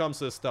now when it comes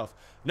to this stuff.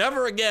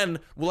 Never again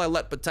will I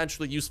let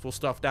potentially useful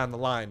stuff down the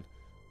line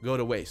go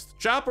to waste.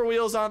 Chopper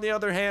wheels, on the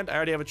other hand, I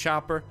already have a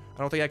chopper. I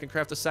don't think I can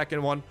craft a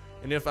second one,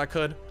 and if I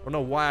could, I don't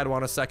know why I'd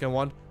want a second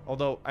one.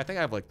 Although, I think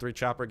I have like 3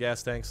 chopper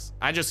gas tanks.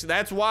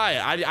 That's why.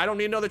 I don't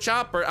need another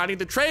chopper. I need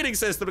the trading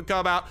system to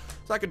come out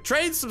so I can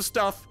trade some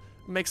stuff,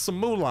 make some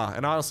moolah,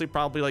 and honestly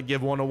probably like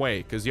give one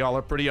away, because y'all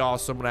are pretty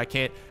awesome, and I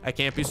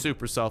can't be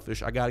super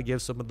selfish. I gotta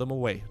give some of them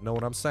away. Know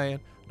what I'm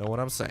saying? Know what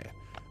I'm saying?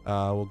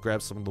 We'll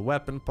grab some of the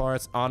weapon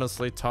parts.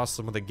 Honestly, toss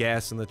some of the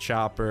gas in the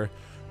chopper.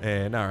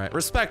 And all right,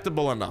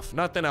 respectable enough.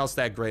 Nothing else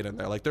that great in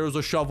there. Like, there was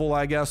a shovel,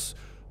 I guess.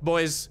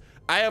 Boys,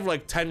 I have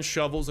like 10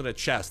 shovels in a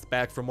chest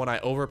back from when I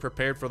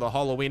over-prepared for the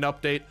Halloween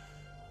update.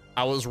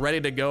 I was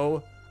ready to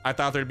go. I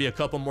thought there'd be a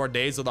couple more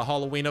days of the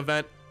Halloween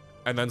event,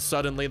 and then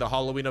suddenly the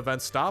Halloween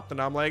event stopped, and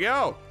I'm like,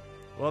 oh,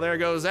 well, there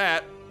goes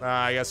that.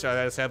 I guess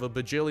I just have a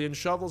bajillion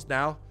shovels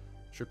now.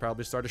 Should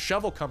probably start a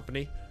shovel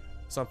company,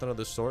 something of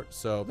the sort.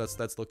 So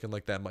that's looking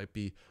like that might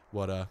be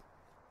what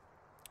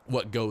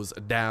goes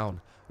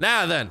down.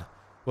 Now then,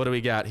 what do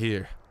we got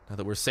here? Now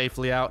that we're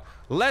safely out,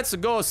 let's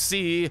go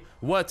see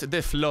what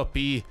the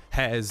floppy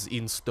has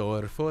in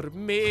store for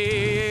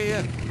me.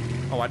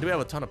 Oh, I do have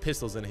a ton of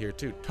pistols in here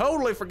too.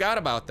 Totally forgot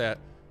about that.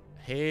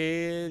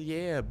 Hell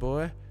yeah,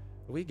 boy.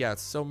 We got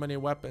so many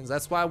weapons.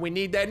 That's why we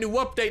need that new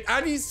update.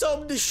 I need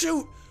something to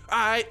shoot. All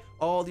right,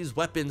 all these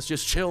weapons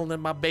just chilling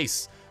in my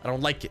base. I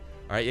don't like it.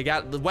 All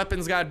right, the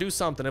weapons gotta do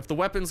something. If the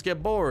weapons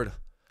get bored,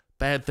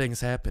 bad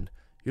things happen.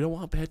 You don't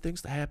want bad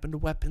things to happen to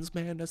weapons,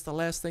 man. That's the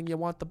last thing you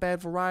want the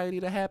bad variety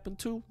to happen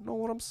to. Know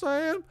what I'm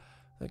saying?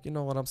 I think you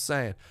know what I'm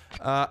saying.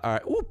 All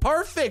right. Ooh,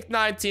 perfect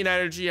 19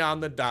 energy on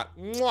the dot.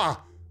 Mwah.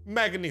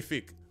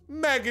 Magnifique.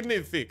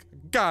 Magnifique.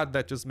 God,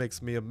 that just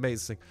makes me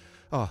amazing.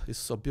 Oh, it's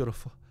so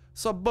beautiful.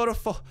 So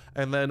beautiful.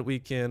 And then we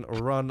can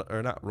run,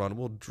 or not run,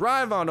 we'll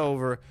drive on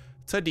over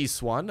to this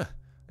one.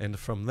 And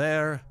from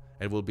there,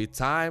 it will be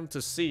time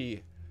to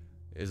see,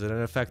 is it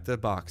an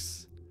infected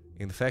box?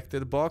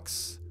 Infected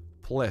box?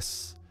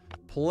 Plus.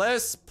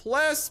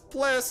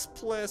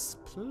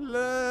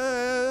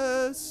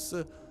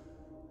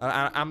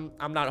 I'm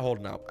not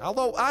holding out.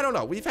 Although, I don't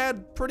know. We've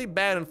had pretty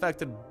bad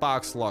infected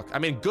box luck. I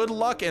mean, good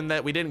luck in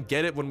that we didn't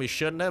get it when we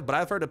shouldn't have, but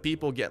I've heard of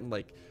people getting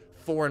like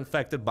 4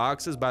 infected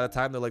boxes by the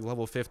time they're like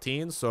level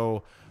 15.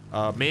 So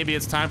maybe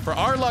it's time for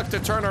our luck to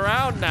turn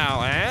around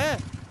now,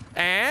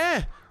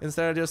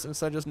 instead of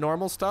just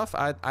normal stuff.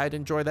 I'd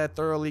enjoy that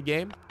thoroughly,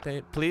 game.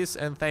 Please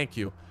and thank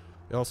you.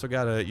 You also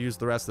gotta use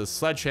the rest of the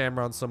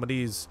sledgehammer on some of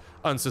these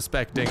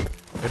unsuspecting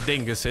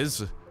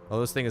dinguses.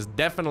 Well, this thing is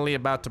definitely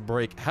about to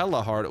break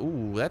hella hard.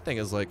 Ooh, that thing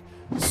is like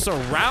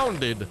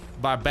surrounded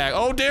by bag.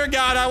 Oh dear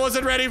God, I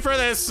wasn't ready for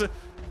this.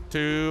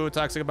 2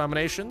 toxic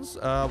abominations.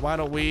 Why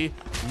don't we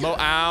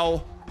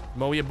mow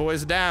you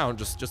boys down?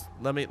 Just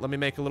let me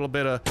make a little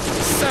bit of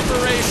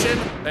separation.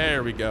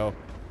 There we go.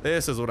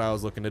 This is what I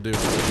was looking to do.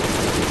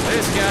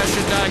 This guy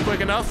should die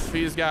quick enough.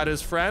 He's got his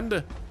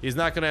friend. He's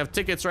not gonna have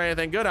tickets or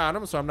anything good on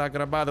him, so I'm not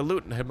gonna bother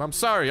looting him. I'm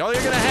sorry. All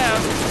you're gonna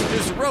have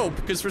is rope,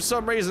 because for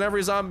some reason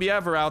every zombie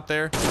ever out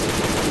there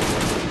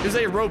is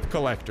a rope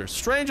collector.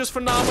 Strangest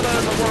phenomenon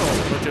in the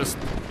world, but just,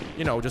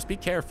 you know, just be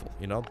careful.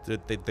 You know,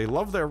 they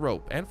love their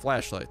rope and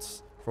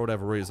flashlights for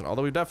whatever reason.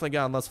 Although we've definitely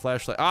gotten less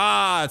flashlight.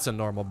 Ah, it's a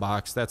normal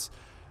box. That's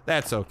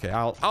okay.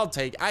 I'll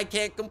take. I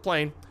can't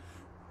complain.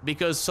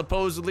 Because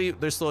supposedly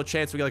there's still a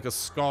chance we get like a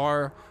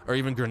scar or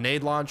even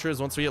grenade launchers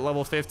once we get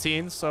level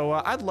 15. So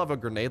I'd love a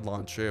grenade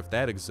launcher if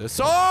that exists.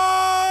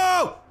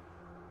 Oh!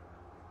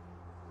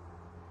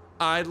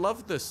 I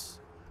love this.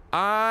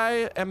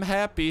 I am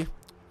happy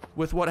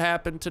with what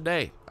happened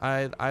today.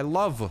 I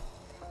love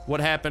what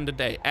happened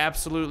today.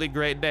 Absolutely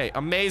great day.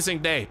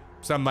 Amazing day,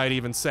 some might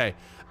even say.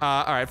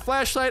 All right,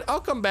 flashlight,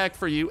 I'll come back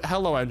for you.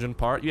 Hello, engine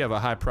part. You have a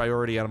high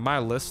priority on my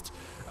list.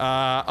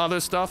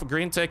 Other stuff,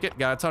 green ticket,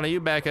 got a ton of you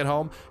back at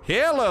home.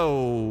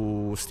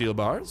 Hello, steel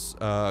bars.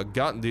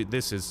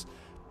 This is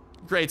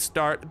great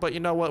start, but you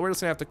know what? We're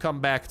just gonna have to come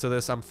back to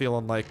this, I'm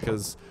feeling like,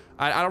 because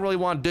I don't really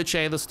want to ditch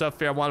any of the stuff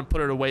here. I want to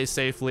put it away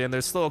safely, and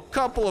there's still a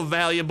couple of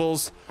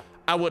valuables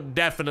I would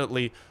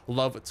definitely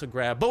love to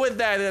grab. But with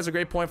that, that's a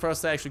great point for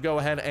us to actually go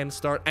ahead and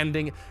start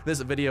ending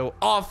this video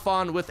off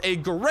on with a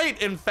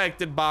great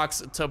infected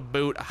box to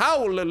boot.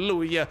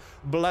 Hallelujah.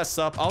 Bless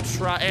up. I'll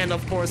try. And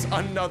of course,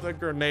 another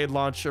grenade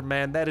launcher,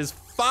 man. That is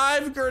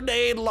 5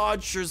 grenade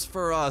launchers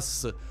for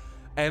us.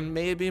 And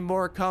maybe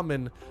more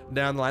coming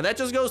down the line. That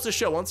just goes to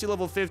show, once you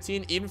level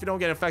 15, even if you don't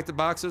get infected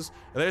boxes,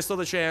 there's still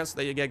the chance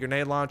that you get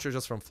grenade launchers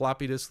just from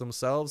floppy disks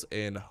themselves.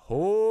 And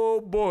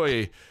oh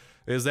boy,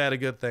 is that a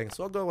good thing.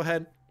 So I'll go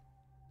ahead,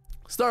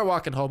 start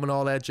walking home and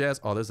all that jazz.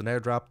 Oh, there's an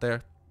airdrop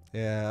there.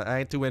 Yeah, I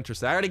ain't too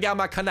interested. I already got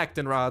my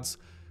connecting rods.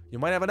 You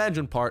might have an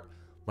engine part,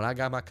 when I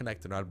got my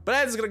connector on. But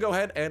that's gonna go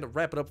ahead and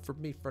wrap it up for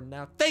me for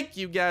now. Thank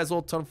you guys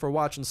a ton for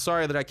watching.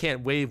 Sorry that I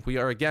can't wave. We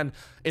are again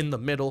in the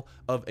middle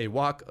of a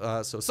walk,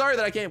 so sorry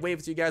that I can't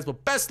wave to you guys,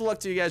 but best of luck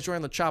to you guys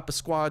joining the Chopper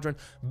Squadron.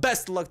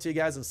 Best of luck to you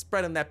guys in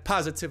spreading that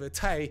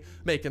positivity,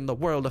 making the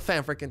world a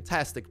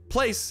fan-freaking-tastic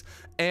place.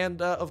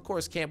 And of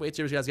course, can't wait to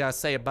hear what you guys gotta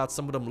say about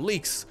some of them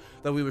leaks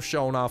that we were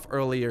showing off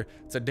earlier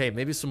today.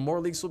 Maybe some more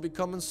leaks will be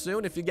coming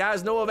soon. If you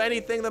guys know of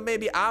anything that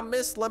maybe I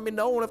missed, let me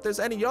know. And if there's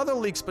any other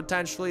leaks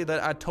potentially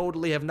that I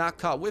totally have not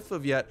caught whiff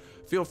of yet,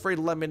 feel free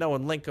to let me know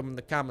and link them in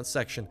the comment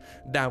section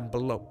down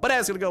below. But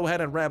that's gonna go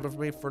ahead and wrap it for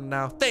me for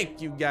now.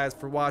 Thank you guys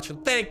for watching.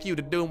 Thank you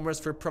to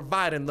Doomers for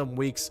providing them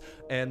weeks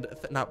and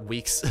not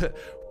weeks,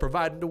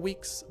 providing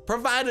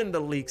the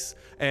leaks.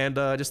 And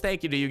just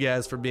thank you to you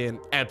guys for being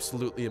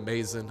absolutely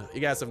amazing. You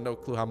guys have no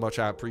clue how much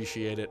I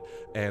appreciate it.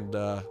 And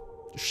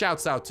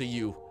shouts out to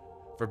you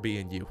for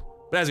being you.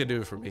 But that's gonna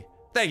do it for me.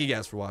 Thank you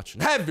guys for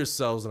watching. Have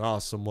yourselves an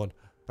awesome one.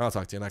 I'll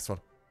talk to you next one.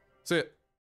 See ya.